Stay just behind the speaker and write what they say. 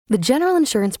The General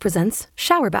Insurance presents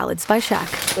Shower Ballads by Shaq.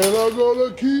 And I'm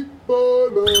gonna keep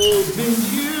on loving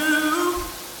you,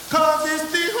 'cause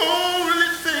it's the only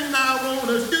thing I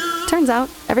wanna do. Turns out,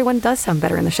 everyone does sound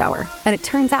better in the shower. And it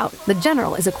turns out, The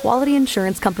General is a quality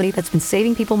insurance company that's been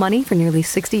saving people money for nearly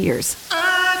 60 years.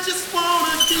 I just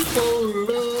wanna keep on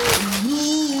loving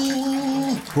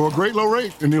you. For a great low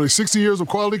rate and nearly 60 years of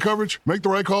quality coverage, make the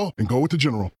right call and go with the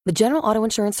General. The General Auto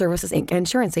Insurance Services, Inc., an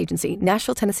insurance agency,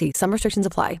 Nashville, Tennessee. Some restrictions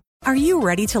apply. Are you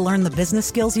ready to learn the business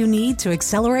skills you need to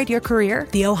accelerate your career?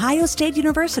 The Ohio State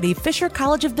University Fisher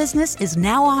College of Business is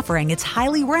now offering its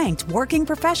highly ranked Working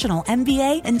Professional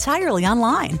MBA entirely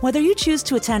online. Whether you choose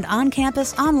to attend on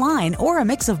campus, online, or a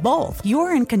mix of both,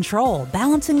 you're in control,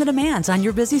 balancing the demands on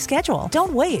your busy schedule.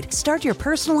 Don't wait. Start your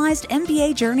personalized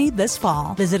MBA journey this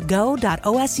fall. Visit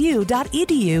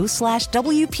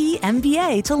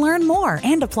go.osu.edu/WPMBA to learn more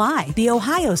and apply. The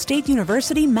Ohio State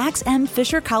University Max M.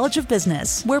 Fisher College of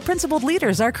Business, where principled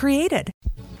leaders are created.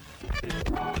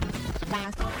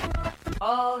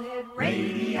 All Hit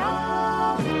Radio.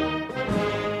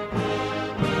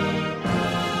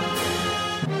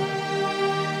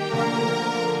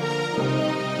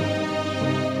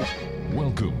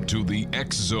 Welcome to the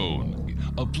X Zone,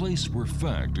 a place where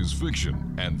fact is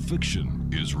fiction and fiction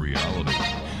is reality.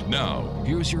 Now,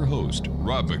 here's your host,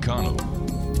 Rob McConnell.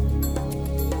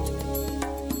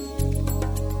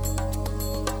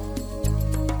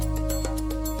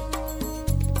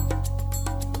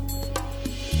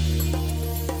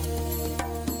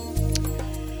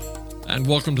 And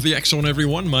welcome to the X Zone,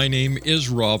 everyone. My name is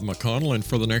Rob McConnell, and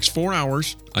for the next 4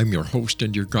 hours, I'm your host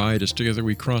and your guide as together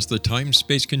we cross the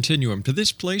time-space continuum to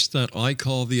this place that I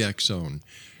call the X Zone.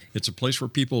 It's a place where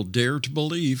people dare to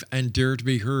believe and dare to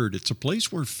be heard. It's a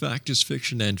place where fact is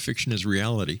fiction and fiction is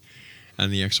reality.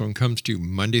 And the X Zone comes to you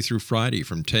Monday through Friday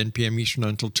from 10 p.m. Eastern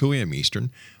until 2 a.m.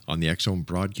 Eastern on the X Zone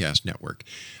Broadcast Network.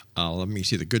 Let me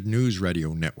see, the Good News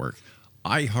Radio Network,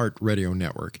 iHeart Radio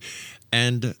Network,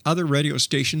 and other radio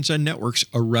stations and networks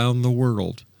around the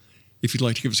world. If you'd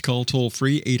like to give us a call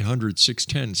toll-free,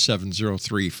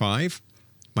 800-610-7035.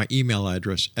 My email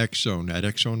address,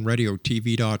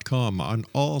 xzone@xzoneradiotv.com. On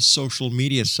all social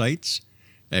media sites,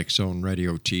 Xzone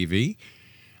Radio TV.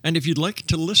 And if you'd like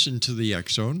to listen to the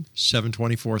Xzone,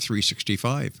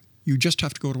 724-365, you just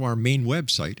have to go to our main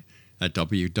website at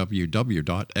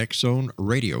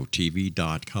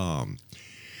www.xzoneradiotv.com.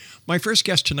 My first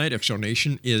guest tonight, X Zone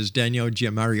Nation, is Daniel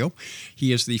GIAMARIO.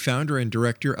 He is the founder and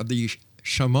director of the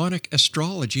Shamanic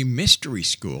Astrology Mystery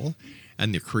School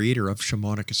and the creator of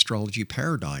Shamanic Astrology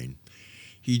Paradigm.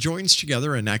 He joins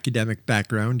together an academic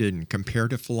background in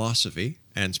comparative philosophy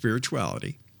and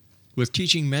spirituality with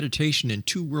teaching meditation in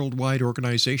 2 worldwide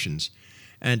organizations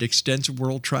and extensive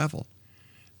world travel.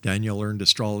 Daniel learned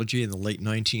astrology in the late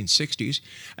 1960s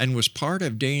and was part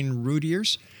of Dane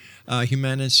Rudier's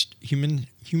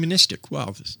humanistic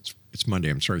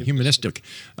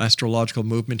astrological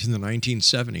movement in the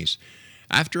 1970s.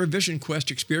 After a vision quest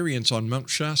experience on Mount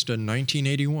Shasta in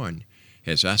 1981,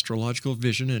 his astrological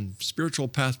vision and spiritual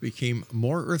path became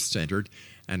more earth-centered,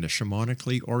 and a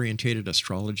shamanically orientated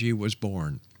astrology was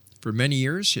born. For many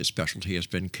years, his specialty has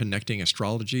been connecting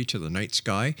astrology to the night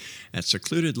sky at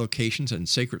secluded locations and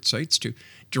sacred sites to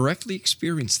directly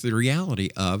experience the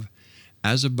reality of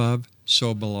as above,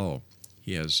 so below.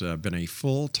 He has been a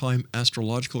full-time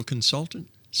astrological consultant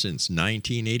since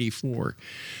 1984.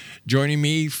 Joining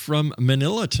me from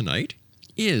Manila tonight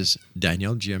is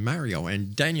Daniel GIAMARIO.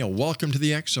 And Daniel, welcome to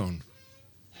the X Zone.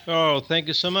 Oh, thank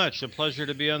you so much. A pleasure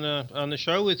to be on the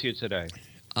show with you today.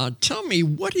 Tell me,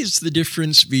 what is the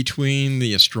difference between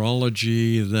the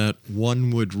astrology that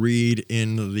one would read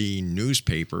in the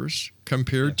newspapers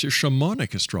compared to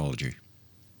shamanic astrology?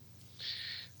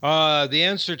 The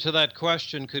answer to that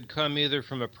question could come either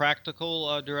from a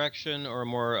practical direction or a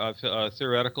more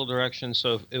theoretical direction.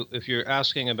 So if you're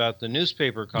asking about the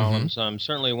newspaper columns,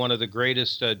 certainly one of the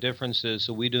greatest differences,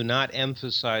 we do not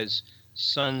emphasize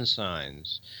sun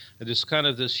signs. There's kind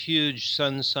of this huge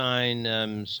sun sign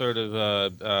how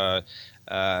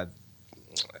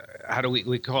do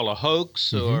we call a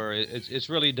hoax, or it's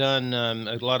really done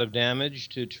a lot of damage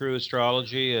to true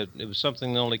astrology. It was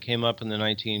something that only came up in the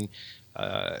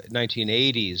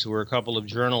 1980s, where a couple of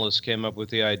journalists came up with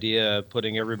the idea of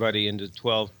putting everybody into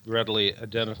 12 readily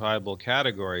identifiable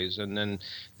categories, and then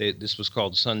this was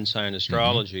called sun sign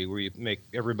astrology, where you make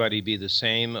everybody be the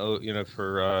same,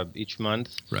 for each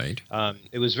month. Right.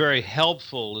 It was very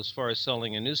helpful as far as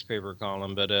selling a newspaper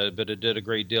column, but it did a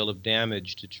great deal of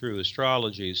damage to true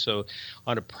astrology. So,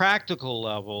 on a practical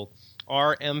level,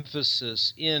 our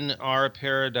emphasis in our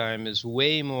paradigm is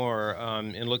way more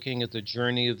in looking at the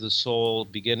journey of the soul,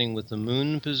 beginning with the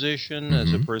moon position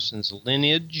as a person's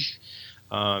lineage.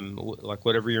 Like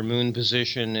whatever your moon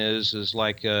position is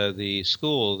like the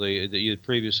school that you had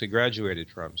previously graduated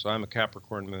from. So I'm a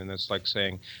Capricorn moon. That's like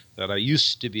saying that I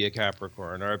used to be a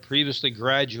Capricorn, or I previously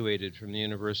graduated from the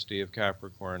University of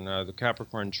Capricorn. The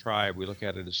Capricorn tribe, we look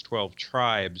at it as 12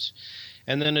 tribes.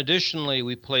 And then additionally,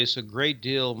 we place a great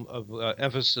deal of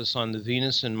emphasis on the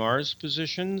Venus and Mars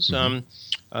positions,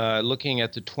 looking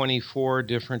at the 24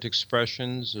 different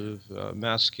expressions of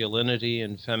masculinity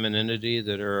and femininity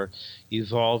that are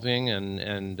evolving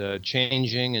and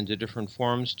changing into different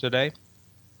forms today.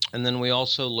 And then we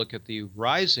also look at the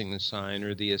rising sign,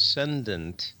 or the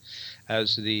ascendant,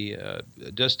 as the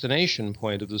destination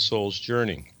point of the soul's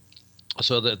journey.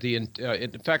 So that in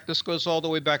fact, this goes all the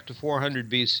way back to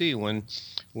 400 BC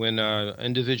when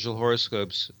individual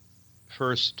horoscopes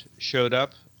first showed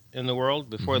up in the world.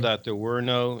 Before that, there were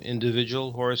no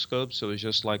individual horoscopes. It was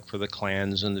just like for the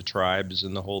clans and the tribes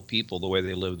and the whole people, the way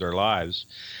they lived their lives.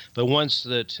 But once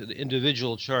that the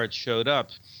individual charts showed up,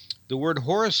 the word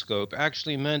horoscope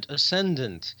actually meant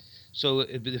ascendant. So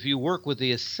if you work with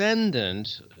the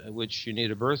ascendant, which you need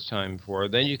a birth time for,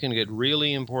 then you can get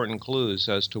really important clues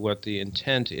as to what the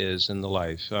intent is in the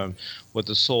life, what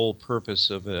the sole purpose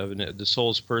of the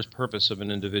soul's purpose of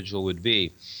an individual would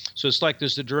be. So it's like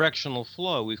there's a directional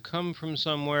flow. We've come from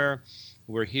somewhere.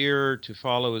 We're here to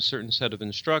follow a certain set of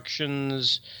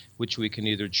instructions, which we can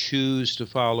either choose to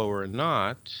follow or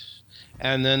not.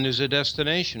 And then there's a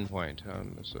destination point.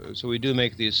 So we do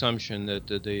make the assumption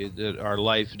that our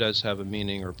life does have a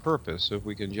meaning or purpose. So if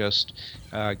we can just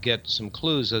get some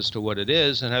clues as to what it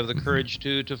is and have the courage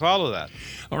to follow that.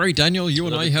 All right, Daniel, you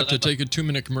and I have to take a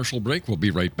 2-minute commercial break. We'll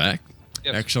be right back.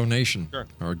 Yes. Exonation. Sure.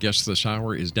 Our guest this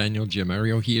hour is Daniel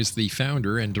GIAMARIO. He is the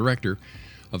founder and director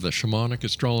of the Shamanic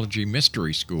Astrology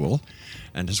Mystery School,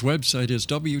 and his website is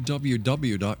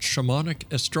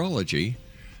www.shamanicastrology.com.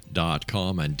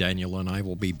 And Daniel and I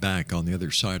will be back on the other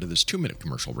side of this 2-minute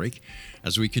commercial break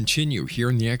as we continue here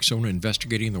in the X Zone,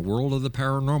 investigating the world of the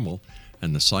paranormal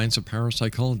and the science of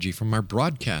parapsychology from our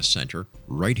broadcast center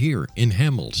right here in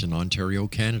Hamilton, Ontario,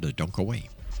 Canada. Don't go away.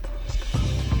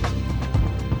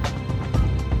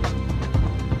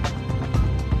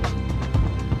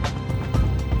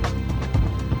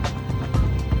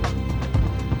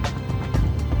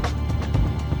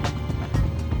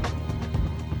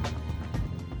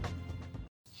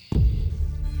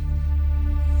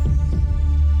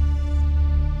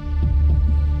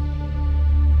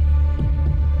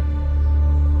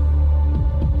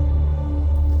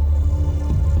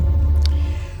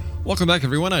 Welcome back,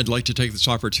 everyone. I'd like to take this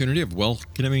opportunity of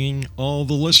welcoming all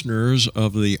the listeners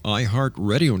of the iHeart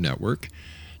Radio Network,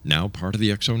 now part of the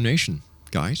X Zone Nation.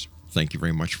 Guys, thank you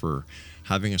very much for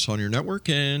having us on your network,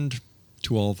 and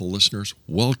to all the listeners,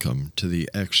 welcome to the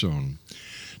X Zone.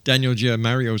 Daniel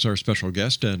GIAMARIO is our special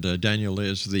guest, and Daniel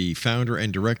is the founder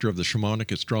and director of the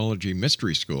Shamanic Astrology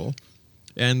Mystery School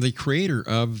and the creator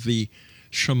of the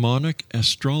Shamanic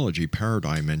Astrology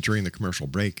Paradigm. And during the commercial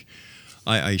break,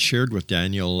 I shared with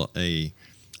Daniel an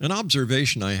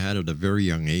observation I had at a very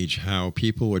young age, how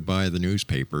people would buy the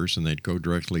newspapers and they'd go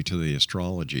directly to the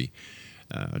astrology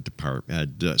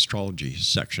astrology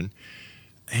section,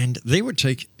 and they would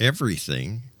take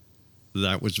everything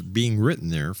that was being written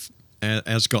there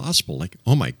as gospel. Like,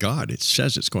 oh my God, it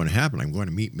says it's going to happen. I'm going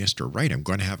to meet Mr. Right. I'm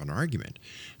going to have an argument.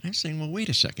 And I'm saying, well, wait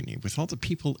a second. With all the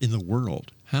people in the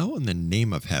world, how in the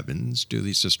name of heavens do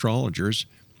these astrologers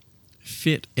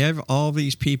fit all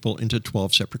these people into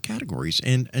 12 separate categories?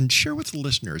 And share with the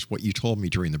listeners what you told me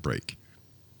during the break.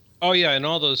 Oh, yeah, and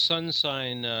all those sun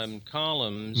sign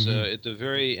columns, at the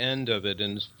very end of it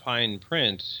in fine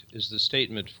print is the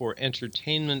statement, for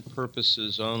entertainment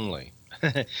purposes only.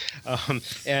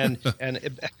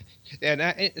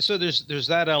 So there's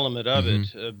that element of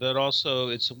it, but also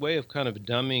it's a way of kind of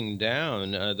dumbing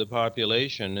down the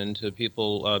population into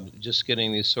people just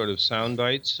getting these sort of sound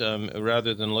bites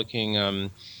rather than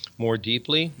looking more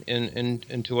deeply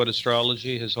into what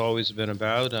astrology has always been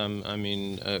about.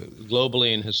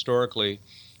 Globally and historically,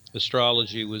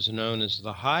 astrology was known as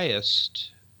the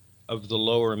highest of the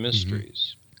lower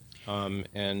mysteries.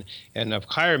 And of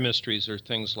higher mysteries are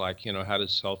things like, how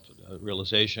does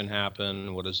self-realization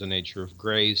happen? What is the nature of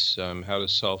grace? How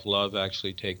does self-love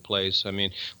actually take place?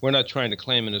 We're not trying to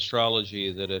claim in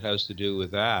astrology that it has to do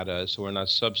with that, so we're not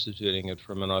substituting it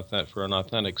for an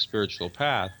authentic spiritual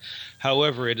path.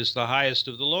 However, it is the highest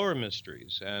of the lower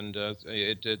mysteries, and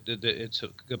it's a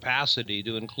capacity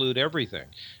to include everything.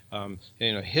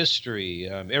 history,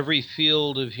 every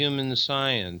field of human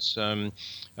science,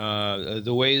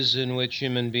 the ways in which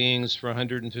human beings for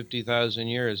 150,000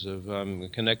 years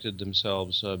have connected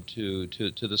themselves to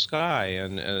the sky,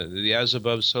 and the as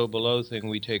above, so below thing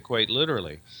we take quite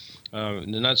literally.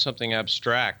 Not something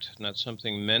abstract, not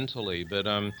something mentally, but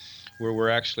where we're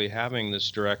actually having this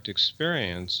direct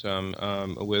experience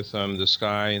with the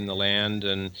sky and the land.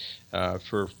 And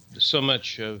for so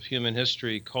much of human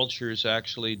history, cultures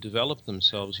actually developed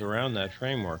themselves around that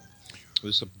framework. It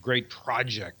was a great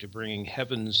project of bringing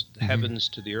heavens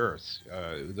to the earth,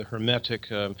 the Hermetic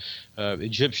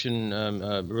Egyptian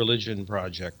religion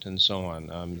project, and so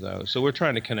on. So we're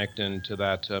trying to connect into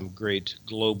that great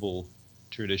global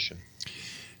tradition.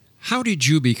 How did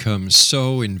you become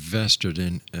so invested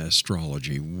in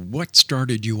astrology? What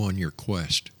started you on your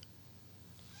quest?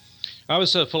 I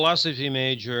was a philosophy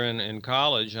major in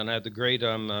college, and I had the great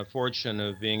fortune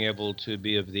of being able to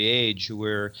be of the age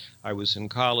where I was in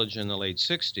college in the late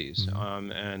 60s.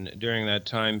 And during that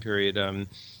time period,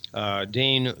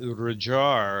 Dane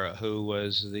Rudhyar, who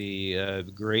was the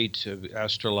great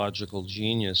astrological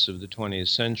genius of the 20th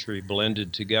century,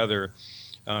 blended together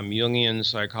Jungian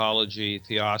psychology,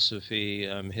 theosophy,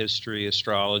 history,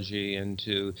 astrology,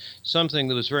 into something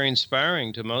that was very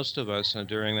inspiring to most of us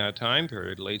during that time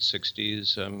period, late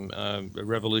 60s,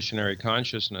 revolutionary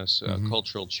consciousness,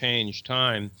 cultural change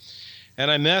time. And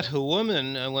I met a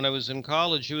woman when I was in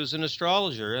college who was an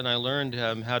astrologer, and I learned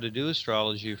how to do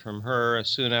astrology from her.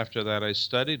 Soon after that, I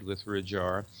studied with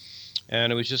Rudhyar.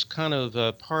 And it was just kind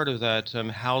of part of that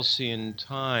halcyon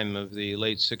time of the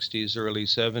late 60s, early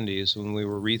 70s, when we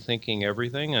were rethinking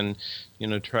everything and,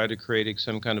 try to create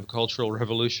some kind of cultural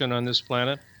revolution on this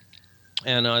planet.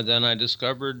 And then I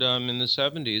discovered in the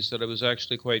 70s that I was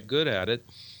actually quite good at it,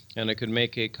 and I could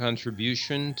make a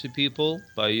contribution to people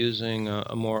by using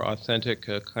a more authentic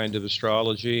kind of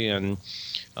astrology. And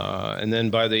then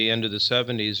by the end of the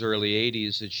 70s, early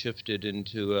 80s, it shifted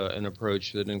into an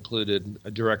approach that included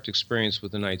a direct experience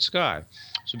with the night sky.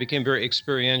 So it became very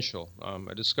experiential.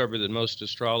 I discovered that most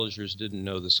astrologers didn't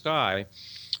know the sky,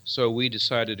 so we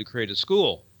decided to create a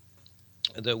school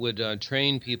that would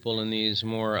train people in these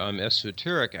more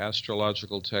esoteric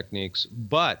astrological techniques,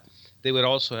 but they would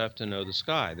also have to know the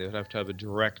sky. They would have to have a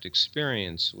direct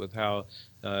experience with how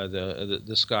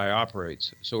the sky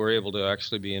operates. So we're able to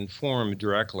actually be informed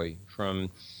directly from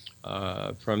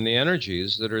the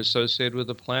energies that are associated with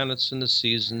the planets and the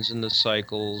seasons and the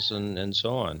cycles and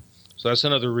so on. So that's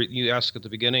another, you asked at the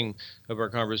beginning of our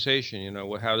conversation,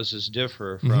 how does this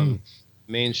differ from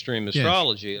mainstream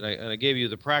astrology? Yes. And I gave you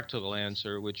the practical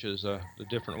answer, which is a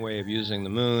different way of using the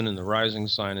moon and the rising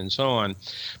sign and so on.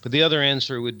 But the other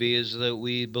answer would be is that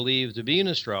we believe to be an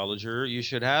astrologer, you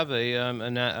should have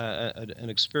an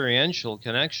experiential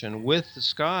connection with the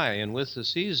sky and with the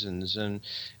seasons and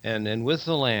with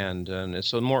the land. And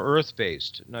it's more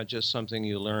earth-based, not just something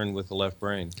you learn with the left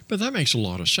brain. But that makes a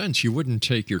lot of sense. You wouldn't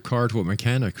take your car to a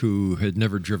mechanic who had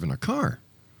never driven a car.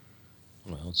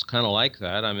 Well, it's kind of like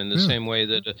that. I mean, the same way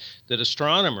that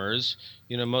astronomers,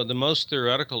 the most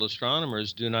theoretical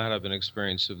astronomers do not have an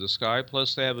experience of the sky.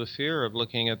 Plus, they have a fear of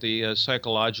looking at the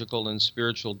psychological and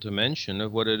spiritual dimension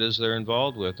of what it is they're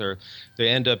involved with, or they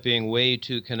end up being way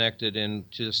too connected in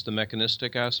just the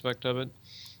mechanistic aspect of it.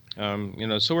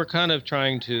 So we're kind of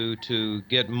trying to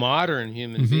get modern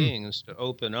human beings to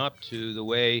open up to the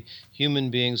way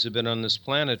human beings have been on this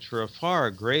planet for a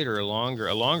far greater, a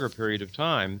longer period of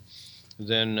time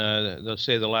than, let's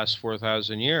say, the last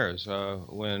 4,000 years,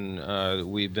 when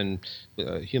we've been,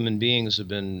 human beings have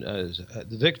been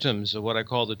the victims of what I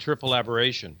call the triple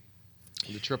aberration.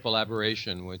 The triple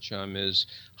aberration, which is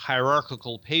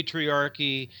hierarchical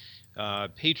patriarchy,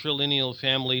 patrilineal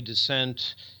family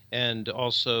descent, and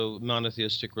also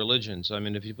monotheistic religions. I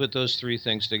mean, if you put those three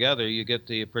things together, you get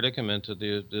the predicament that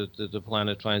the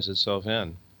planet finds itself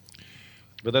in.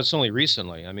 But that's only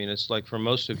recently. I mean, it's like for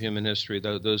most of human history,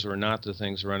 those were not the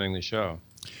things running the show.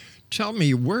 Tell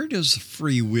me, where does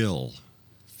free will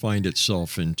find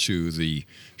itself into the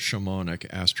shamanic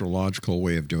astrological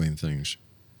way of doing things?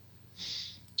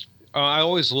 I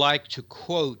always like to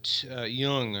quote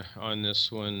Jung on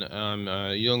this one.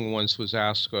 Jung once was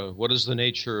asked, what is the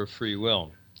nature of free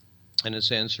will? And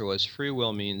his answer was, free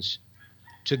will means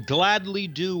to gladly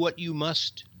do what you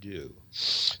must do.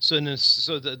 So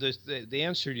the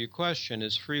answer to your question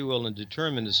is free will and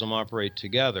determinism operate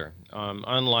together.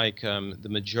 Unlike the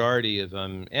majority of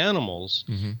animals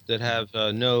that have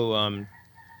no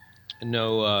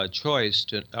choice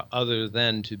other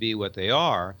than to be what they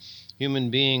are, human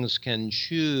beings can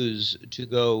choose to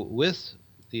go with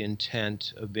the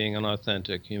intent of being an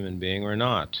authentic human being or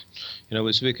not. So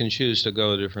we can choose to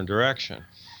go a different direction.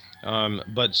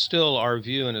 But still, our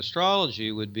view in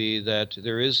astrology would be that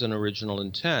there is an original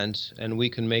intent, and we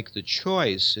can make the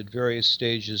choice at various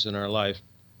stages in our life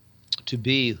to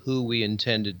be who we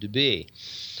intended to be.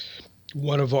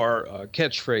 One of our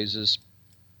catchphrases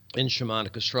in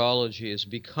shamanic astrology is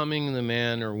becoming the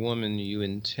man or woman you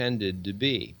intended to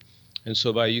be. And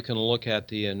so you can look at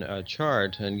the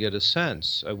chart and get a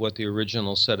sense of what the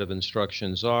original set of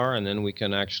instructions are, and then we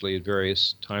can actually at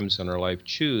various times in our life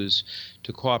choose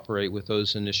to cooperate with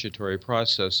those initiatory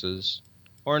processes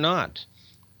or not.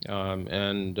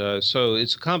 So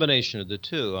it's a combination of the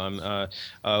two.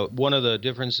 One of the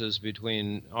differences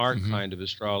between our kind of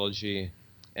astrology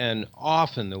and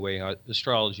often the way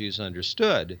astrology is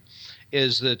understood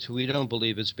is that we don't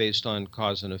believe it's based on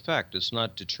cause and effect. It's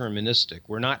not deterministic.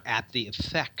 We're not at the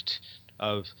effect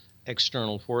of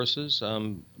external forces,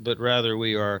 but rather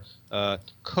we are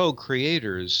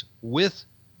co-creators with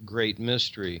great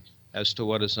mystery as to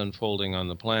what is unfolding on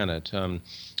the planet.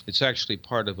 It's actually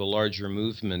part of a larger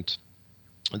movement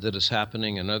that is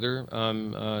happening in other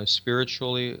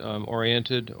spiritually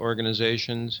oriented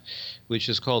organizations, which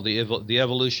is called the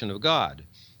evolution of God.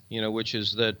 Which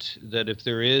is that if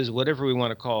there is whatever we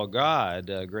want to call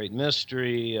God, great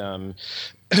mystery,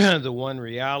 the one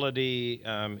reality,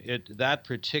 that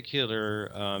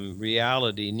particular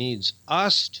reality needs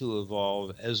us to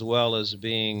evolve as well as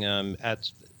being at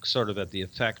the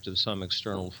effect of some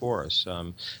external force.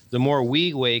 The more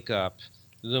we wake up,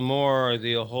 the more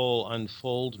the whole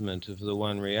unfoldment of the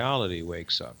one reality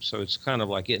wakes up. So it's kind of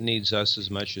like it needs us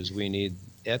as much as we need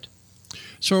it.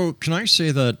 So can I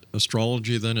say that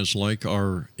astrology then is like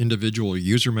our individual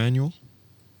user manual?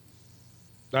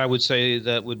 I would say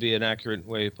that would be an accurate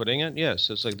way of putting it. Yes,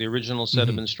 it's like the original set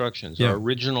of instructions, our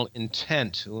original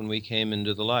intent when we came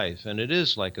into the life. And it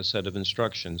is like a set of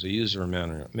instructions, a user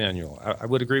manual. I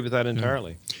would agree with that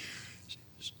entirely.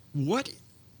 What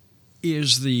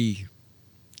is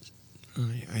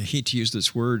I hate to use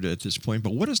this word at this point,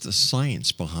 but what is the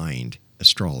science behind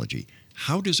astrology?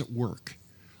 How does it work?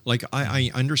 Like,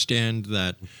 I understand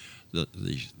that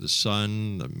the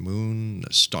sun, the moon,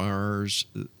 the stars,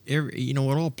 it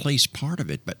all plays part of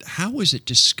it. But how was it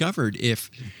discovered if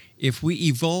we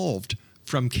evolved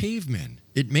from cavemen?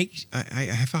 I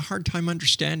have a hard time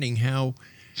understanding how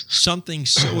something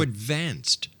so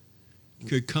advanced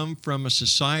could come from a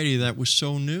society that was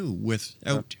so new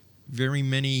without very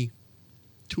many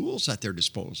tools at their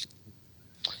disposal.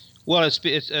 Well, it's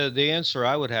the answer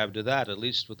I would have to that, at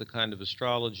least with the kind of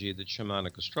astrology that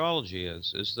shamanic astrology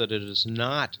is that it is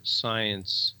not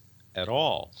science at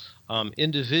all.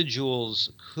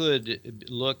 Individuals could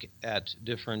look at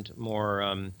different,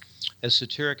 more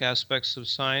esoteric aspects of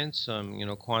science,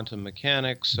 quantum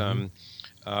mechanics,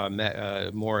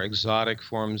 more exotic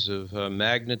forms of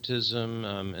magnetism,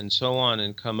 and so on,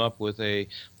 and come up with a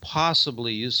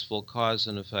possibly useful cause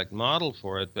and effect model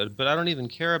for it. But I don't even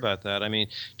care about that. I mean,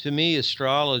 to me,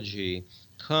 astrology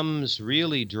comes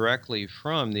really directly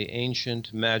from the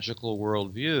ancient magical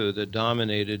worldview that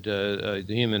dominated the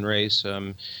human race,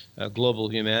 global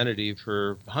humanity,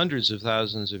 for hundreds of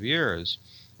thousands of years.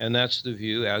 And that's the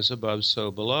view, as above, so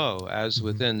below, as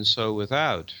within, so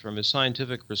without. From a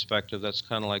scientific perspective, that's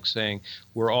kind of like saying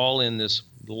we're all in this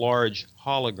large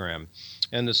hologram.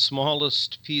 And the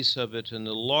smallest piece of it and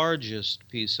the largest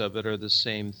piece of it are the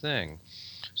same thing.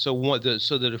 So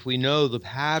that if we know the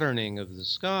patterning of the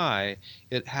sky,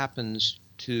 it happens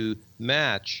to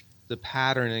match the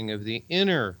patterning of the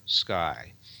inner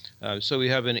sky. So we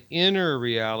have an inner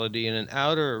reality and an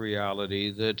outer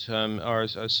reality that are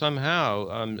somehow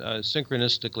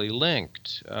synchronistically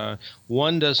linked.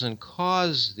 One doesn't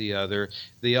cause the other.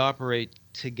 They operate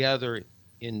together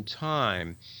in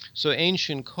time. So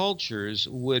ancient cultures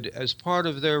would, as part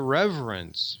of their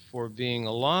reverence for being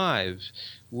alive,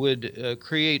 would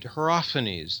create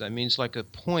hierophanies. That means like a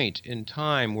point in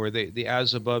time where the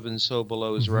as above and so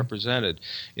below is represented.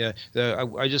 Yeah,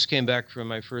 I just came back from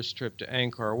my first trip to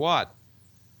Angkor Wat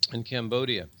in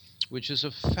Cambodia, which is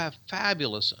a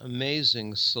fabulous,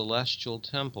 amazing celestial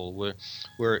temple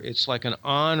where it's like an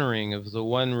honoring of the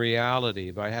one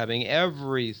reality by having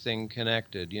everything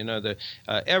connected.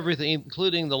 Everything,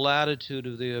 including the latitude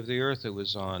of the Earth it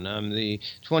was on, the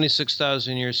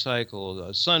 26,000-year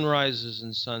cycle, sunrises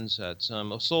and sunsets,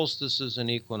 solstices and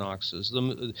equinoxes,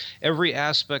 every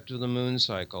aspect of the moon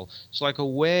cycle. It's like a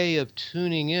way of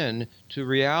tuning in to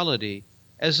reality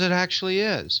as it actually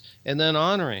is, and then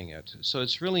honoring it. So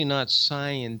it's really not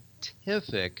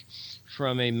scientific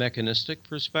from a mechanistic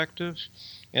perspective.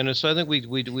 And so I think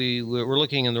we're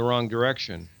looking in the wrong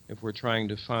direction if we're trying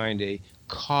to find a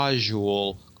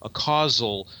causal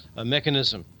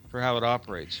mechanism for how it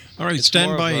operates. All right, It's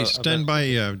stand more by,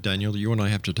 Daniel. You and I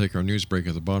have to take our news break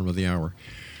at the bottom of the hour.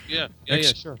 Yeah,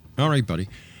 sure. All right, buddy.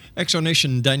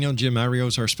 Exonation Daniel GIAMARIO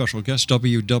is our special guest,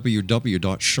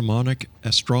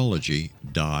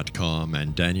 www.shamanikastrology.com.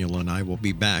 And Daniel and I will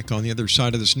be back on the other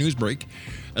side of this news break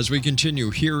as we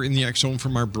continue here in the X-Zone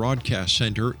from our broadcast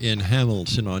center in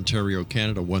Hamilton, Ontario,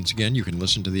 Canada. Once again, you can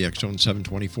listen to the X-Zone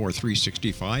 724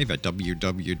 365 at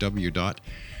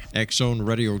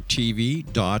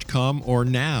www.xzoneradiotv.com or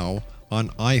now on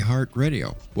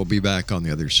iHeartRadio. We'll be back on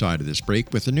the other side of this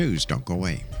break with the news. Don't go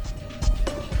away.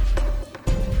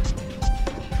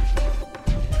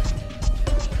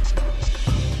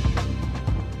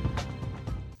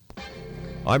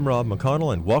 I'm Rob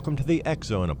McConnell, and welcome to the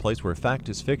X-Zone, a place where fact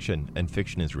is fiction and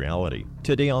fiction is reality.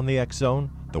 Today on the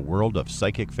X-Zone, the world of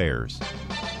psychic fairs.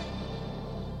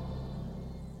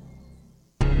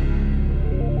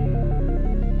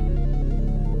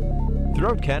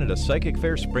 Throughout Canada, psychic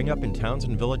fairs spring up in towns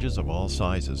and villages of all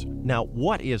sizes. Now,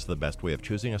 what is the best way of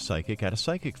choosing a psychic at a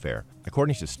psychic fair?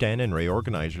 According to Stan and Ray,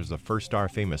 organizers of First Star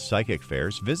famous psychic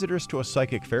fairs, visitors to a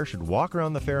psychic fair should walk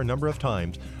around the fair a number of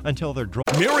times until they're drawn.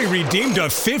 Mary redeemed a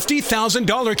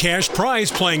 $50,000 cash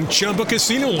prize playing Chumba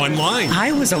Casino online.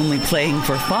 I was only playing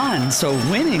for fun, so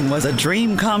winning was a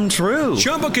dream come true.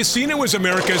 Chumba Casino is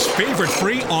America's favorite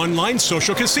free online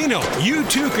social casino. You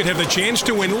too could have the chance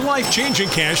to win life-changing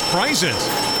cash prizes.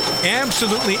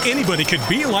 Absolutely anybody could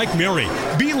be like Mary.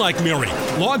 Be like Mary.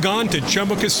 Log on to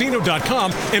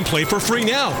ChumbaCasino.com and play for free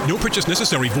now. No purchase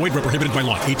necessary. Void where prohibited by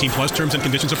law. 18 plus terms and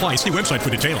conditions apply. See website for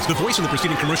details. The voice in the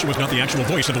preceding commercial was not the actual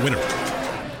voice of the winner.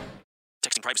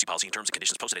 Texting privacy policy and terms and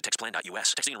conditions posted at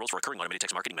textplan.us. Texting enrolls for recurring automated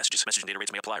text marketing messages. Message and data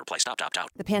rates may apply. Reply stop to opt out.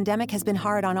 The pandemic has been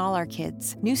hard on all our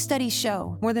kids. New studies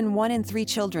show more than 1 in 3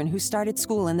 children who started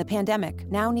school in the pandemic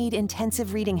now need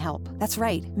intensive reading help. That's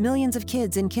right. Millions of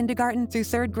kids in kindergarten through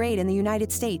 3rd grade in the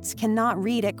United States cannot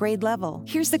read at grade level.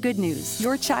 Here's the good news.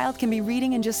 Your child can be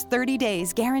reading in just 30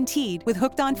 days, guaranteed, with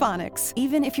Hooked on Phonics.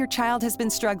 Even if your child has been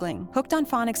struggling, Hooked on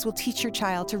Phonics will teach your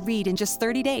child to read in just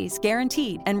 30 days,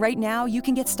 guaranteed. And right now, you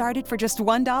can get started for just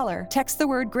 $1. Text the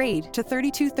word GRADE to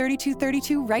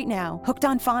 323232 right now. Hooked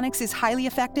on Phonics is highly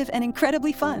effective and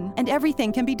incredibly fun, and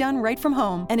everything can be done right from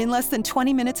home and in less than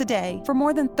 20 minutes a day. For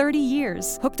more than 30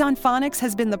 years, Hooked on Phonics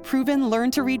has been the proven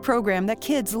learn-to-read program that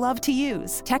kids love to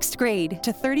use. Text GRADE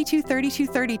to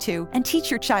 323232 and teach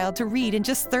your child to read in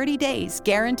just 30 days,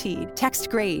 guaranteed. Text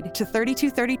GRADE to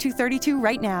 323232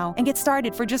 right now and get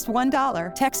started for just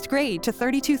 $1. Text GRADE to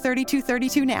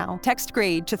 323232 now. Text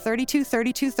GRADE to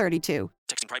 323232.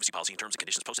 Texting privacy policy and terms and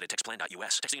conditions posted at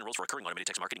textplan.us. Texting enrolls for recurring automated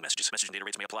text marketing messages. Message and data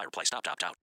rates may apply. Reply stop to opt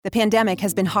out. The pandemic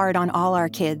has been hard on all our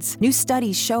kids. New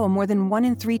studies show more than 1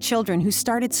 in 3 children who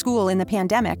started school in the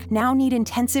pandemic now need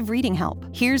intensive reading help.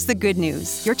 Here's the good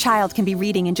news. Your child can be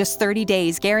reading in just 30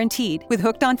 days, guaranteed, with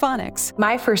Hooked on Phonics.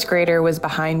 My first grader was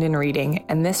behind in reading,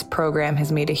 and this program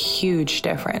has made a huge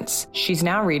difference. She's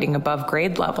now reading above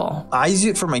grade level. I use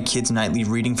it for my kids' nightly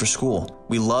reading for school.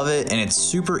 We love it, and it's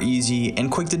super easy and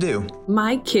quick to do.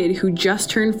 My kid, who just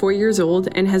turned 4 years old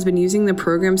and has been using the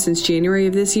program since January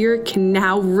of this year, can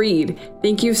now read.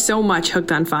 Thank you so much, Hooked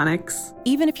on Phonics.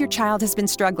 Even if your child has been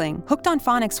struggling, Hooked on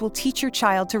Phonics will teach your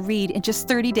child to read in just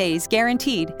 30 days,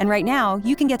 guaranteed. And right now,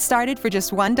 you can get started for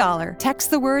just $1.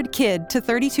 Text the word KID to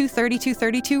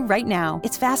 323232 right now.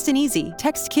 It's fast and easy.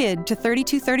 Text KID to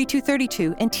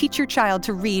 323232 and teach your child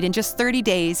to read in just 30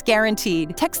 days,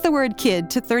 guaranteed. Text the word KID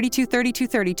to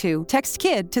 323232. Text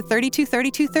KID to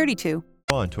 323232.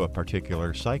 On to a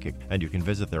particular psychic, and you can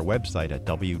visit their website at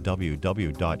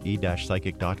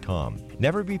www.e-psychic.com.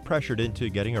 Never be pressured into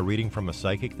getting a reading from a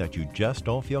psychic that you just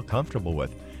don't feel comfortable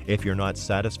with. If you're not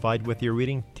satisfied with your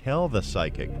reading, tell the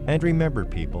psychic. And remember,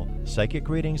 people, psychic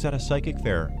readings at a psychic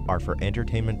fair are for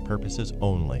entertainment purposes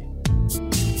only.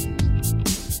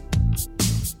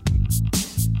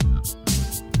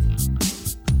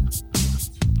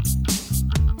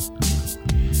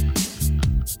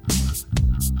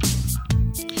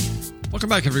 Welcome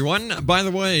back, everyone. By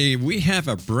the way, we have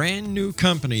a brand new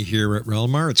company here at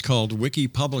Relmar. It's called Wiki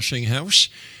Publishing House,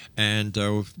 and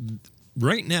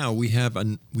right now we have I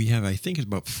think it's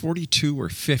about 42 or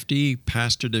 50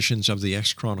 past editions of the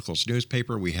X Chronicles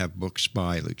newspaper. We have books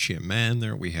by Lucia Mann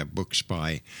there. We have books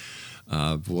by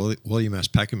William S.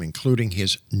 Peckham, including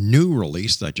his new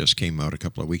release that just came out a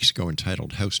couple of weeks ago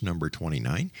entitled House Number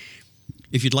 29.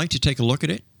 If you'd like to take a look at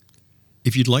it,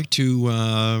 if you'd like to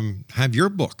have your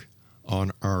book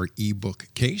on our ebook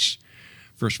case,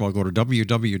 first of all, go to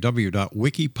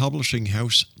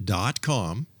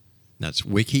www.wikipublishinghouse.com. That's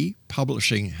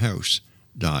wikipublishinghouse.com.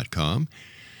 wikipubblishinghouse.com.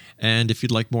 And if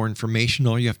you'd like more information,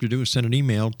 all you have to do is send an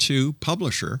email to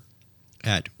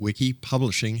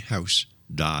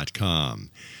publisher@wikipubblishinghouse.com.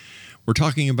 We're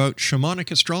talking about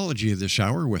shamanic astrology this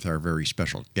hour with our very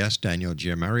special guest, Daniel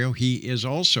GIAMARIO. He is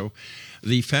also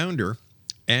the founder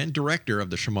and director of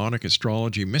the Shamanic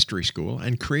Astrology Mystery School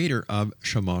and creator of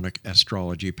Shamanic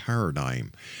Astrology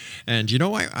Paradigm. And, you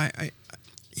know, I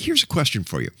here's a question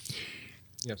for you.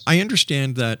 Yes. I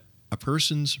understand that a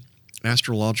person's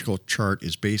astrological chart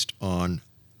is based on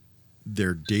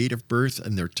their date of birth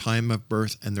and their time of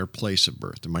birth and their place of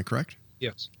birth. Am I correct?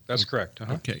 Yes, that's correct.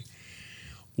 Uh-huh. Okay.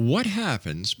 What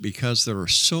happens, because there are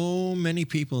so many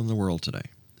people in the world today,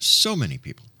 so many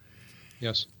people.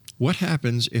 Yes. What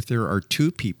happens if there are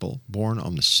two people born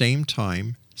on the same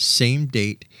time, same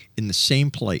date, in the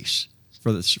same place,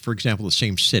 for example, the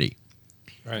same city?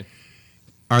 Right.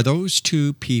 Are those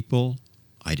two people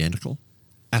identical,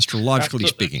 astrologically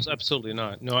speaking? Absolutely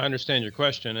not. No, I understand your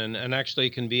question, and actually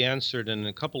it can be answered in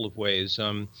a couple of ways.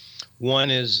 One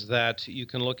is that you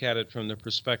can look at it from the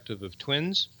perspective of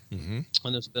twins. Mm-hmm.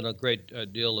 And there's been a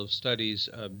great deal of studies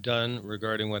done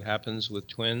regarding what happens with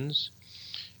twins.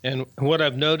 And what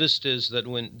I've noticed is that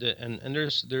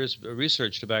there's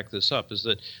research to back this up, is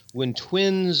that when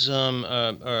twins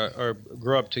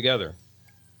grow up together,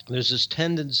 there's this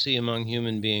tendency among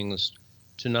human beings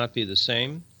to not be the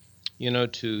same,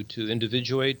 to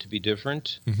individuate, to be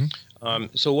different. Mm-hmm.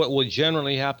 So what will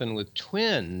generally happen with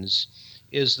twins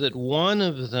is that one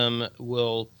of them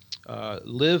will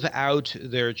live out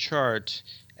their chart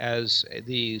as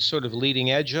the sort of leading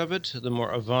edge of it, the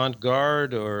more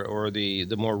avant-garde or the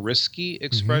more risky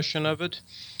expression of it,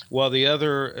 while the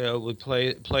other would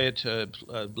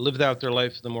live out their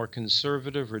life the more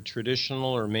conservative or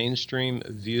traditional or mainstream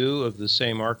view of the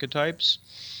same archetypes.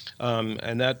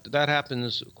 And that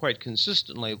happens quite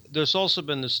consistently. There's also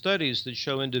been the studies that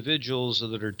show individuals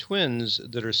that are twins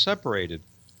that are separated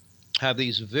have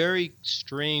these very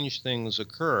strange things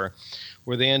occur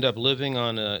where they end up living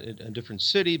on a different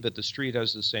city, but the street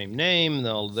has the same name.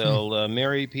 They'll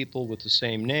marry people with the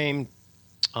same name.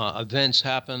 Events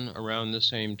happen around the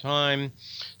same time.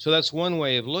 So that's one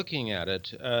way of looking at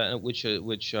it, which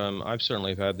I've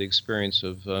certainly had the experience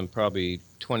of probably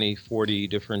 20, 40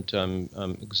 different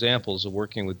examples of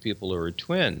working with people who are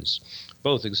twins,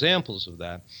 both examples of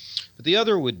that. But the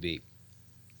other would be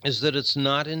is that it's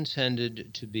not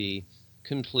intended to be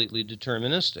completely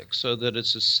deterministic, so that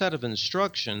it's a set of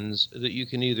instructions that you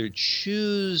can either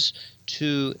choose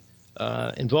to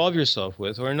involve yourself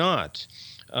with or not.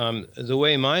 The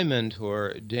way my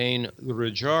mentor, Dane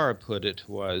Rajar, put it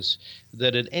was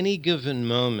that at any given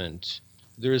moment,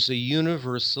 there's a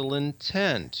universal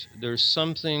intent. There's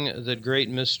something that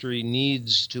Great Mystery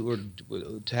needs to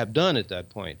have done at that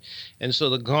point. And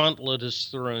so the gauntlet is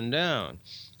thrown down.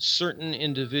 Certain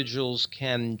individuals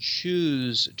can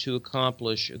choose to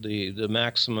accomplish the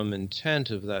maximum intent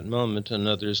of that moment, and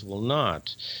others will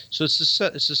not. So it's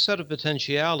a set of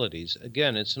potentialities.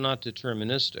 Again, it's not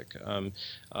deterministic.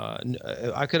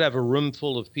 I could have a room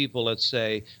full of people, let's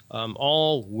say,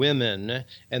 all women,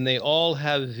 and they all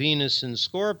have Venus in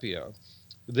Scorpio.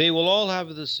 They will all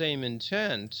have the same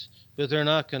intent, but they're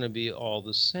not going to be all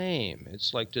the same.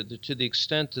 It's like to the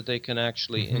extent that they can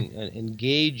actually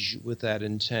engage with that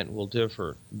intent will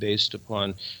differ based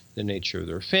upon the nature of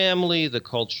their family, the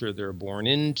culture they're born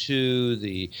into,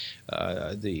 the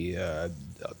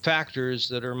factors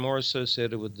that are more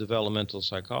associated with developmental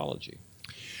psychology.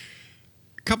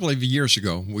 A couple of years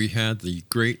ago, we had the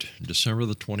great December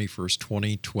the 21st,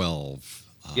 2012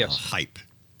 hype.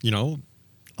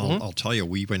 I'll tell you,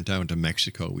 we went down to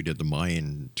Mexico. We did the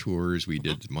Mayan tours. We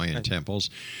did the Mayan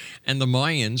temples. And the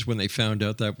Mayans, when they found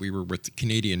out that we were with the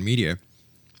Canadian media,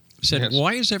 said,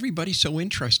 why is everybody so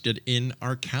interested in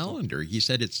our calendar? He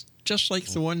said, it's just like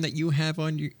the one that you have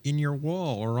in your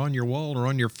wall or on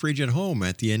your fridge at home.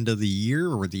 At the end of the year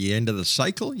or the end of the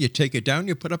cycle, you take it down,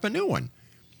 you put up a new one.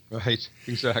 Right,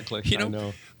 exactly. I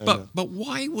know. But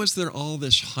why was there all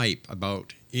this hype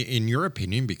about, in your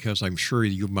opinion, because I'm sure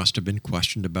you must have been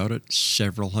questioned about it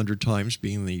several hundred times,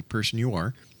 being the person you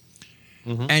are,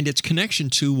 and its connection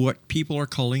to what people are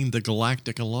calling the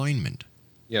galactic alignment?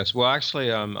 Yes, well,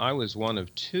 actually, I was one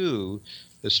of two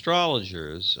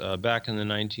astrologers back in the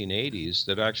 1980s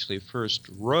that actually first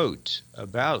wrote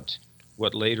about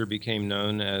what later became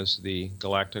known as the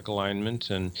galactic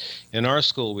alignment, and in our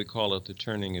school we call it the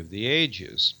turning of the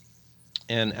ages.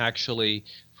 And actually,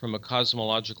 from a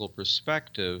cosmological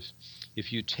perspective,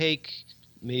 if you take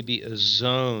maybe a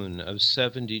zone of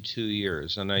 72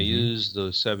 years, and I use the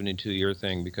 72-year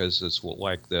thing because it's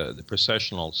like the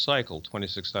precessional cycle,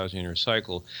 26,000-year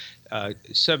cycle,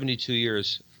 72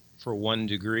 years for 1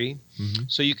 degree. Mm-hmm.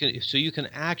 So you can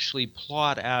actually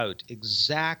plot out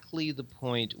exactly the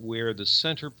point where the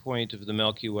center point of the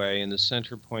Milky Way and the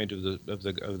center point of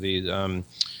the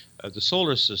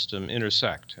solar system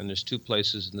intersect. And there's 2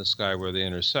 places in the sky where they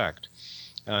intersect.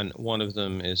 And one of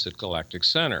them is at galactic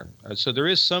center. So there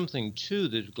is something to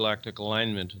the galactic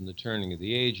alignment and the turning of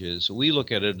the ages. We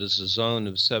look at it as a zone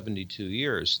of 72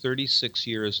 years, 36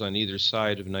 years on either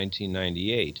side of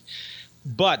 1998.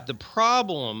 But the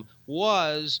problem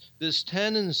was this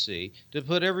tendency to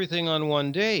put everything on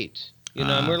one date.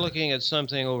 And we're looking at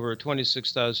something over a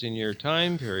 26,000-year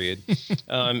time period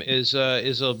is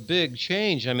a big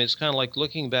change. I mean, it's kind of like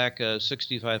looking back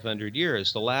 6,500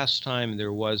 years. The last time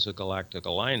there was a galactic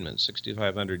alignment,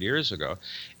 6,500 years ago.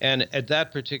 And at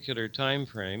that particular time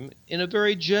frame, in a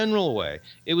very general way,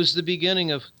 it was the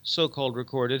beginning of so-called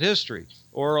recorded history.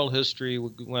 Oral history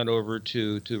went over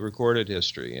to recorded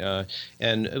history, and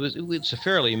it's a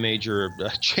fairly major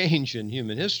change in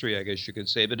human history, I guess you could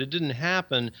say. But it didn't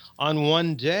happen on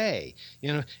one day.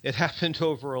 It happened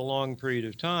over a long period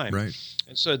of time. Right.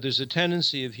 And so there's a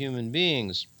tendency of human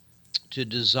beings to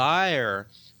desire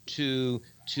to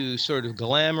sort of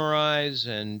glamorize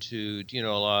and to,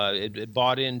 it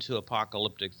bought into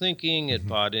apocalyptic thinking. It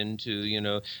bought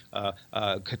into,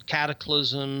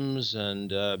 cataclysms and,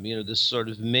 this sort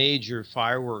of major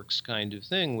fireworks kind of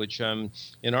thing, which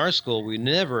in our school, we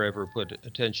never, ever put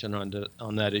attention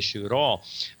on that issue at all.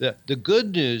 The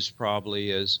good news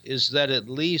probably is that at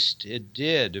least it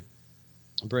did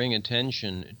bring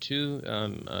attention to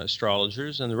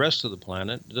astrologers and the rest of the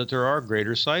planet that there are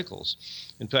greater cycles.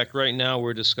 In fact, right now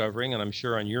we're discovering, and I'm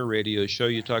sure on your radio show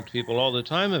you talk to people all the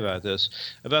time about this,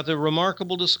 about the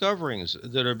remarkable discoveries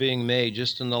that are being made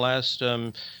just in the last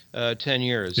 10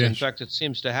 years. Yes. In fact, it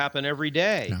seems to happen every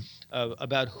day. Yeah.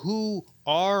 About who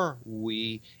are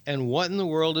we and what in the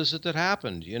world is it that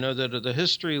happened? The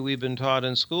history we've been taught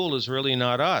in school is really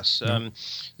not us.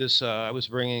 I was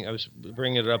bringing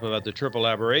it up about the triple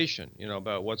aberration,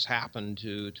 about what's happened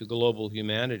to global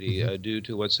humanity due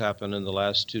to what's happened in the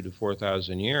last 2,000 to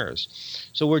 4,000 years.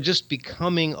 So we're just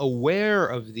becoming aware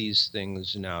of these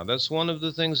things now. That's one of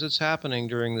the things that's happening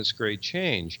during this great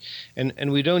change,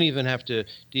 and we don't even have to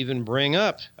even bring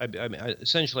up.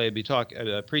 Essentially, I'd be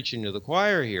preaching to the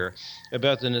choir here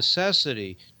about the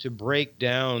necessity to break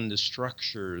down the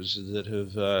structures that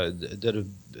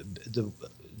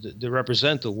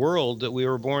represent the world that we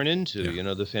were born into.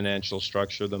 Yeah. The financial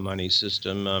structure, the money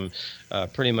system,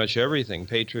 pretty much everything,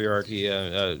 patriarchy.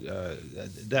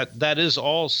 That is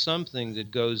all something that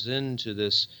goes into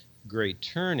this great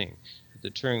turning,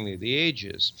 the turning of the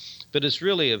ages. But it's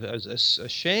really a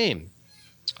shame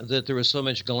that there was so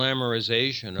much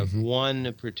glamorization of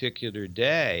one particular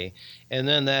day, and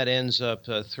then that ends up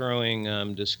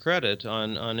throwing discredit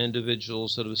on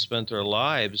individuals that have spent their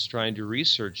lives trying to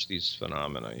research these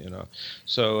phenomena.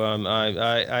 So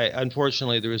I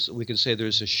unfortunately we could say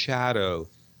there's a shadow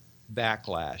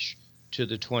backlash to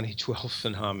the 2012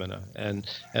 phenomena, and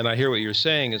I hear what you're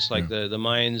saying. It's like the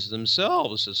minds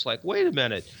themselves. It's like, wait a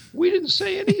minute, we didn't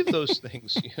say any of those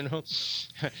things.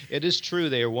 It is true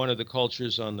they are one of the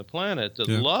cultures on the planet that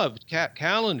loved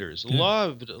calendars,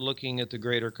 loved looking at the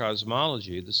greater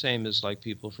cosmology. The same as like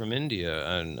people from India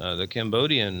and the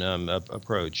Cambodian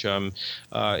approach, the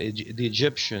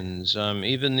Egyptians,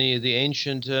 even the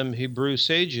ancient Hebrew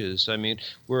sages. I mean,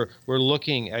 we're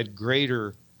looking at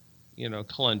greater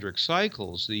calendric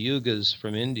cycles, the yugas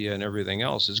from India and everything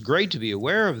else. It's great to be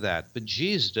aware of that, but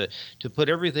geez, to put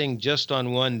everything just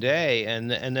on one day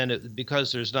and then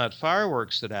because there's not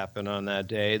fireworks that happen on that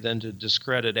day, then to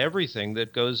discredit everything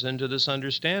that goes into this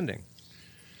understanding.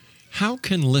 How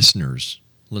can listeners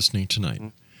listening tonight,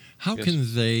 how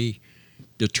can they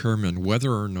determine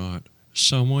whether or not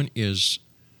someone is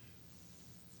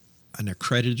an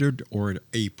accredited or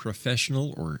a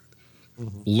professional or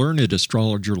learned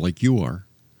astrologer like you are,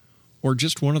 or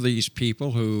just one of these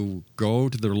people who go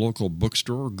to their local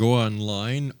bookstore, go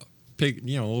online,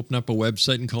 open up a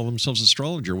website and call themselves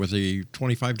astrologer with a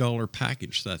 $25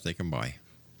 package that they can buy?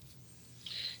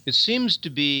 It seems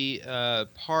to be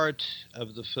part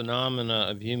of the phenomena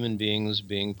of human beings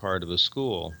being part of a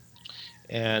school,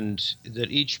 and that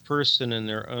each person in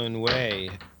their own way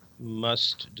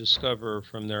must discover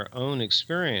from their own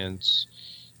experience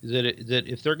that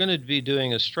if they're going to be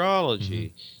doing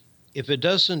astrology, if it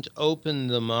doesn't open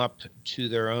them up to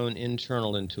their own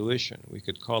internal intuition, we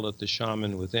could call it the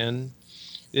shaman within,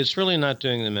 it's really not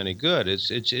doing them any good. It's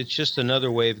just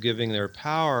another way of giving their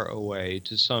power away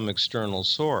to some external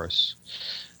source.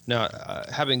 Now,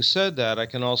 having said that, I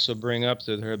can also bring up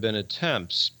that there have been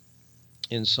attempts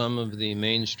in some of the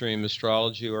mainstream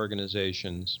astrology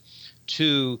organizations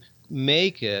to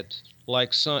make it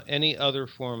like any other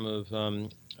form of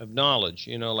knowledge,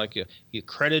 like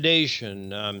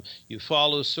accreditation. You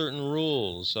follow certain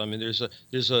rules. I mean, there's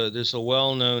a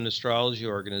well-known astrology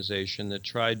organization that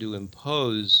tried to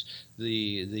impose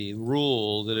the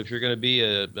rule that if you're going to be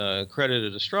a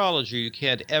accredited astrologer, you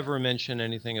can't ever mention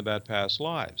anything about past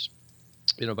lives.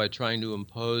 By trying to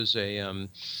impose a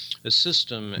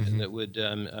system that would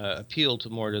appeal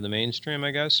more to the mainstream,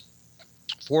 I guess.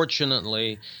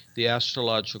 Fortunately, the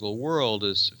astrological world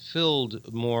is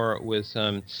filled more with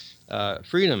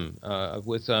freedom,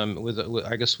 with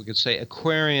I guess we could say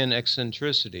Aquarian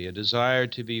eccentricity, a desire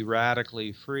to be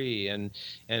radically free,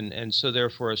 and so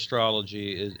therefore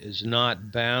astrology is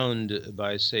not bound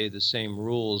by, say, the same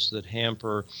rules that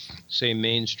hamper, say,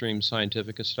 mainstream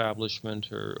scientific establishment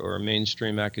or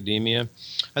mainstream academia.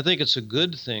 I think it's a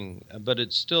good thing, but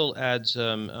it still adds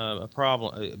a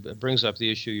problem. It brings up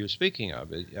the issue you're speaking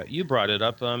of. You brought it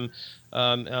up in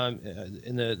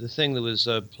the thing that was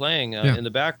playing in the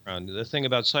background, the thing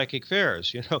about psychic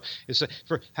fairs. It's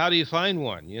for how do you find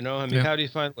one? How do you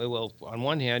find? Well, on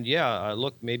one hand,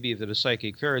 look, maybe if it's a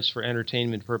psychic fair, it's for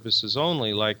entertainment purposes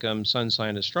only, like sun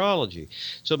sign astrology.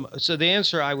 So the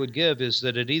answer I would give is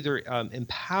that it either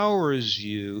empowers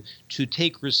you to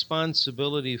take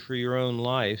responsibility for your own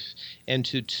life and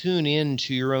to tune in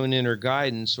to your own inner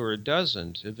guidance, or it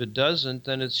doesn't. If it doesn't,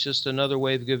 then it's just another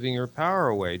way of giving your power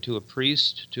away to a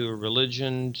priest, to a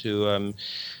religion, to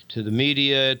the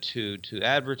media, to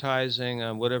advertising,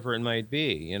 whatever it might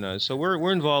be. So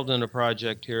we're involved in a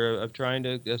project here of trying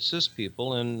to assist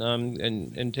people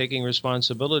in taking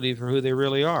responsibility for who they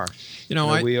really are.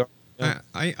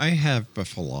 I have a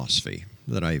philosophy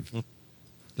that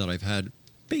I've had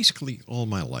basically all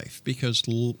my life, because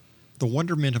the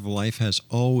wonderment of life has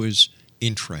always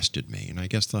interested me, and I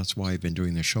guess that's why I've been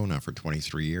doing this show now for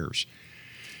 23 years.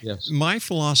 Yes. My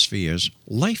philosophy is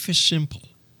life is simple.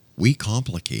 We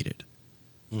complicate it.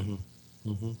 Mm-hmm.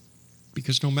 Mm-hmm.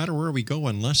 Because no matter where we go,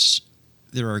 unless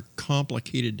there are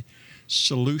complicated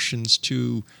solutions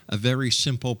to a very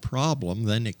simple problem,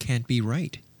 then it can't be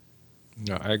right.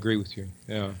 No, I agree with you.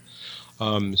 Yeah.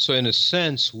 So in a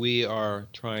sense, we are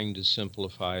trying to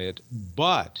simplify it,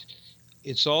 but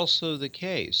it's also the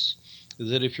case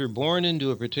that if you're born into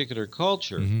a particular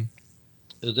culture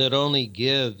that only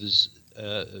gives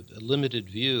a limited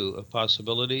view of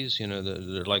possibilities,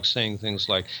 they're like saying things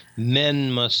like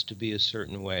men must be a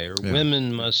certain way, or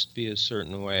women must be a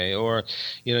certain way, or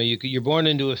you're born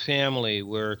into a family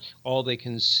where all they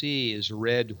can see is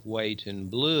red, white, and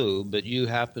blue, but you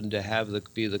happen to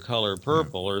be the color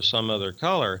purple or some other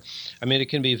color. I mean, it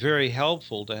can be very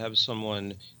helpful to have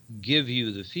someone give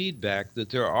you the feedback that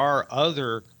there are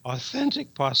other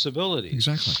authentic possibilities.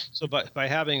 Exactly. So by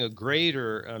having a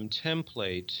greater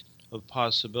template of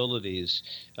possibilities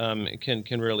can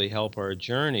really help our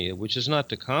journey, which is not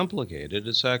to complicate it.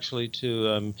 It's actually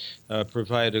to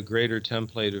provide a greater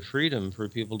template of freedom for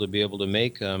people to be able to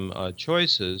make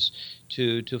choices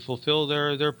to fulfill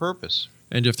their purpose.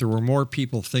 And if there were more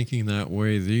people thinking that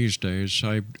way these days,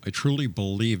 I truly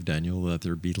believe, Daniel, that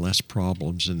there'd be less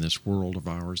problems in this world of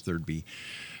ours. There'd be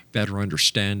better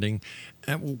understanding.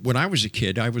 When I was a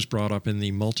kid, I was brought up in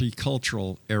the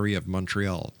multicultural area of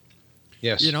Montreal.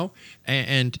 Yes.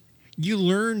 And you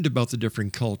learned about the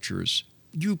different cultures.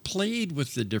 You played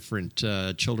with the different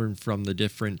children from the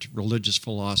different religious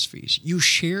philosophies. You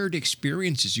shared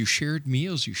experiences. You shared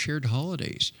meals. You shared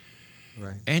holidays.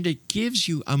 Right. And it gives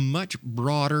you a much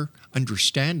broader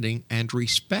understanding and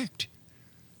respect.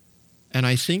 And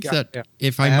I think that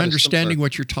if I'm understanding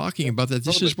what you're talking about, that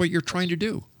this is what you're trying to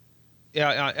do.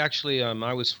 Yeah, actually,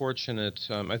 I was fortunate.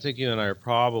 I think you and I are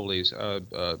probably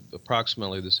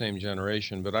approximately the same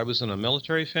generation, but I was in a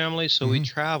military family, so we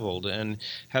traveled and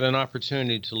had an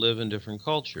opportunity to live in different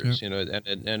cultures, and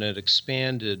it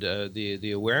expanded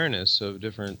the awareness of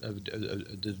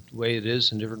the way it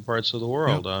is in different parts of the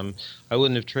world. I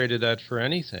wouldn't have traded that for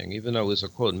anything, even though it was a,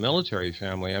 quote, military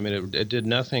family. I mean, it did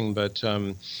nothing but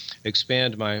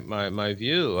expand my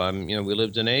view. We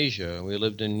lived in Asia, we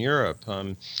lived in Europe,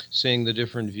 seeing the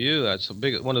different view. That's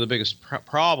one of the biggest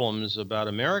problems about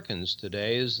Americans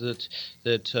today is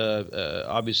that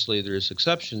obviously there's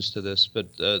exceptions to this, but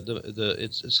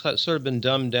it's sort of been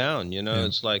dumbed down.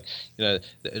 It's like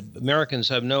Americans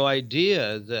have no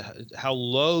idea how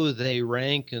low they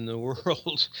rank in the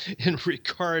world in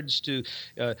regards to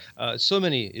so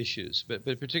many issues, but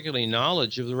particularly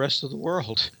knowledge of the rest of the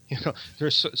world.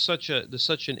 there's such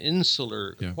an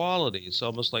insular quality. It's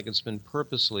almost like it's been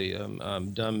purposely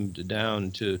dumbed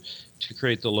down to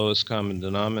create the lowest common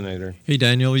denominator. Hey,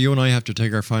 Daniel, you and I have to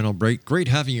take our final break. Great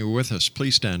having you with us.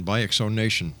 Please stand by, X-Zone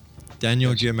Nation.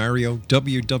 Daniel GIAMARIO,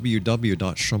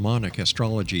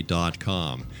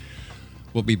 www.shamanicastrology.com.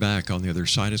 We'll be back on the other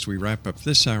side as we wrap up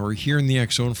this hour here in the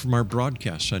X-Zone from our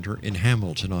broadcast center in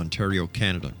Hamilton, Ontario,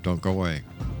 Canada. Don't go away.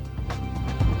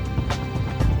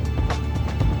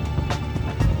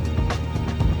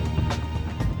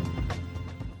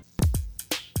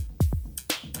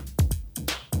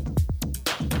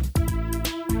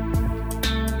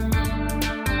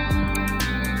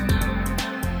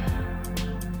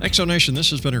 X-Zone Nation,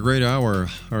 this has been a great hour.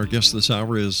 Our guest this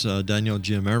hour is Daniel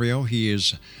GIAMARIO. He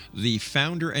is the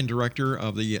founder and director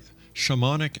of the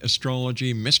Shamanic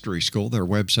Astrology Mystery School. Their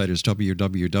website is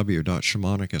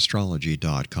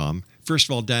www.shamanicastrology.com. First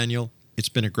of all, Daniel, it's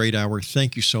been a great hour.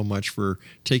 Thank you so much for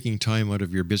taking time out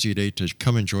of your busy day to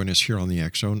come and join us here on the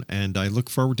X-Zone. And I look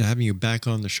forward to having you back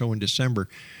on the show in December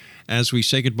as we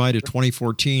say goodbye to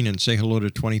 2014 and say hello to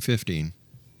 2015.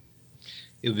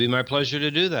 It would be my pleasure to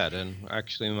do that, and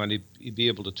actually I might be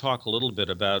able to talk a little bit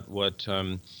about what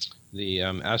the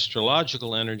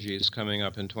astrological energies coming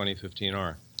up in 2015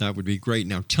 are. That would be great.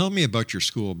 Now, tell me about your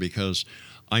school, because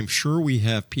I'm sure we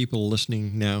have people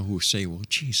listening now who say, well,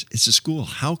 geez, it's a school.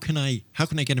 How can I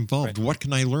get involved? Right. What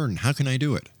can I learn? How can I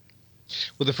do it?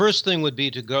 Well, the first thing would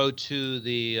be to go to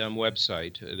the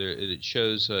website. It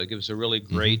shows, gives a really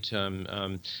great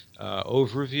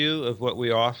overview of what we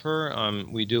offer.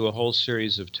 We do a whole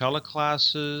series of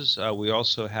teleclasses. We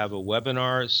also have a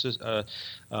webinar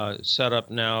set up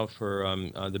now for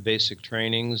the basic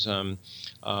trainings.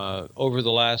 Over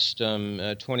the last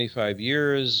 25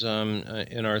 years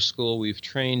in our school, we've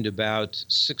trained about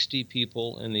 60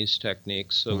 people in these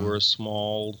techniques. So we're a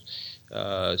small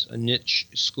a niche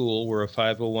school. We're a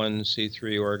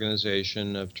 501c3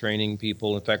 organization of training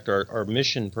people. In fact, our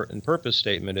mission and purpose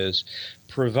statement is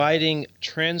providing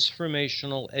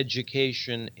transformational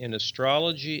education in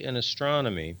astrology and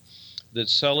astronomy that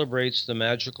celebrates the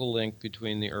magical link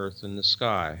between the earth and the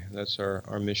sky. That's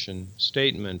our mission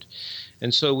statement.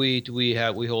 And so we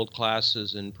hold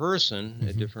classes in person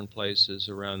at different places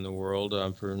around the world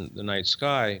for the night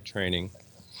sky training,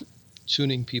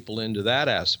 tuning people into that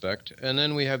aspect. And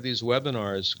then we have these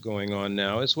webinars going on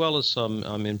now, as well as some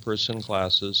in-person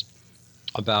classes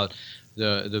about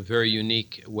the very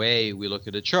unique way we look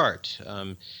at a chart.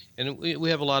 And we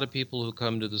have a lot of people who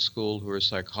come to the school who are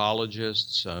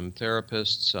psychologists,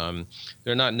 therapists.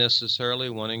 They're not necessarily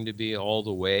wanting to be all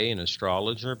the way an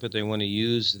astrologer, but they want to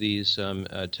use these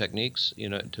techniques,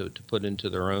 to put into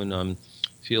their own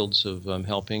fields of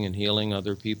helping and healing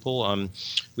other people.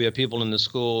 We have people in the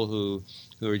school who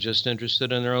are just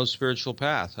interested in their own spiritual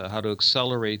path, how to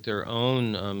accelerate their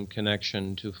own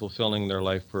connection to fulfilling their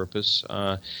life purpose.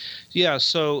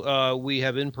 So we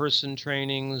have in-person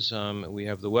trainings, we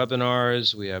have the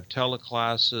webinars, we have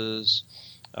teleclasses.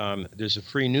 There's a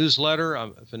free newsletter.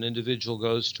 If an individual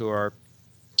goes to our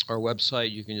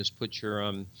website, you can just put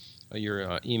your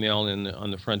email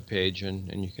on the front page,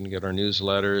 and you can get our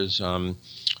newsletters.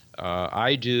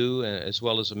 I do, as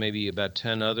well as maybe about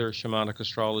 10 other shamanic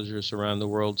astrologers around the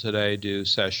world today, do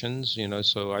sessions.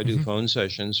 So I do phone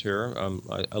sessions here.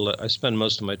 I spend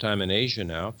most of my time in Asia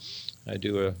now. I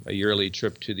do a yearly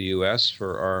trip to the U.S.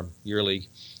 for our yearly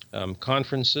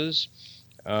conferences.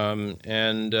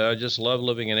 And just love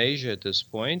living in Asia at this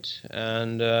point.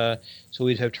 And so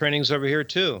we'd have trainings over here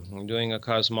too. I'm doing a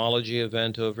cosmology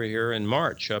event over here in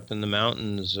March up in the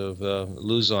mountains of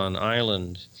Luzon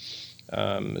Island.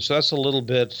 So that's a little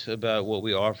bit about what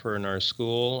we offer in our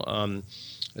school.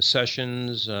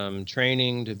 Sessions,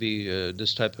 training to be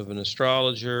this type of an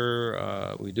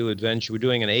astrologer. We do adventure. We're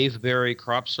doing an Avebury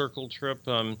crop circle trip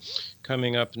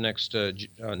coming up next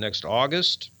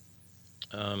August.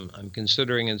 I'm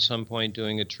considering at some point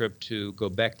doing a trip to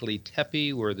Göbekli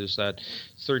Tepe, where there's that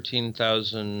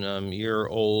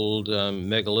 13,000-year-old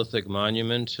megalithic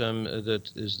monument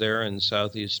that is there in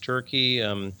southeast Turkey.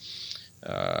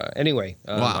 Anyway,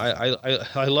 wow.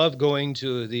 I love going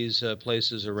to these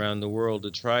places around the world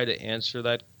to try to answer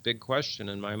that big question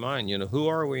in my mind. Who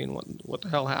are we and what the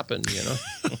hell happened?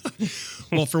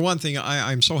 Well, for one thing,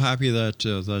 I'm so happy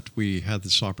that we had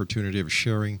this opportunity of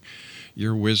sharing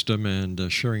your wisdom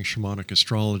and sharing shamanic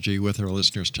astrology with our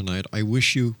listeners tonight. I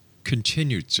wish you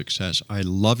continued success. I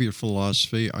love your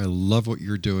philosophy. I love what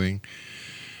you're doing.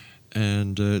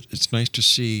 And it's nice to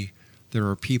see there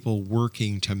are people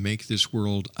working to make this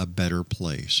world a better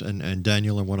place. And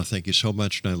Daniel, I want to thank you so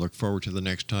much, and I look forward to the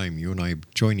next time you and I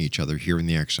join each other here in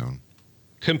the X-Zone.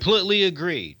 Completely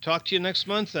agree. Talk to you next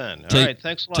month then. All right,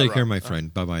 thanks a lot, Take care, Rob. my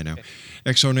friend. Bye-bye now.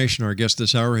 Exonation, our guest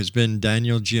this hour has been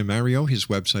Daniel GIAMARIO. His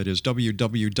website is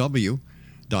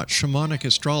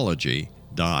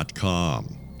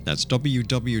www.shamanicastrology.com. That's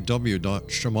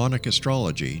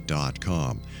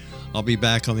www.shamanicastrology.com. I'll be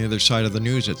back on the other side of the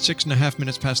news at 6.5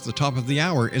 minutes past the top of the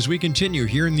hour as we continue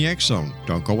here in the X Zone.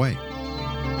 Don't go away.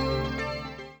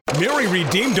 Mary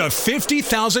redeemed a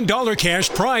 $50,000 cash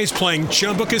prize playing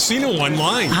Chumba Casino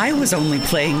online. I was only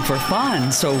playing for fun,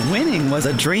 so winning was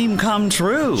a dream come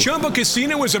true. Chumba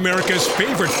Casino is America's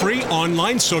favorite free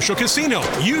online social casino.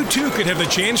 You too could have the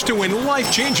chance to win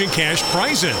life-changing cash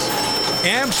prizes.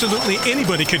 Absolutely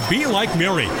anybody could be like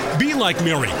Mary. Be like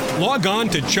Mary. Log on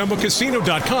to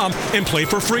ChumbaCasino.com and play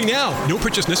for free now. No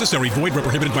purchase necessary. Void where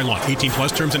prohibited by law. 18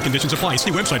 plus terms and conditions apply. See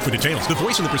website for details. The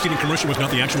voice in the preceding commercial was not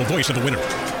the actual voice of the winner.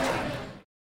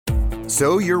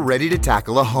 So you're ready to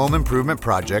tackle a home improvement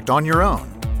project on your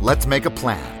own. Let's make a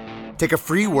plan. Take a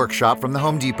free workshop from the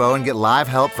Home Depot and get live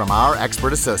help from our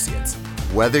expert associates.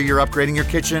 Whether you're upgrading your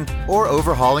kitchen or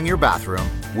overhauling your bathroom,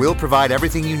 we'll provide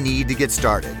everything you need to get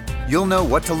started. You'll know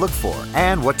what to look for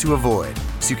and what to avoid,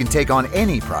 so you can take on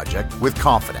any project with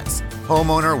confidence.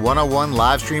 Homeowner 101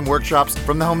 live stream workshops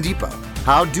from the Home Depot.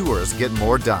 How doers get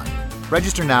more done.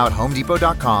 Register now at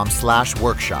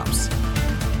homedepot.com/workshops.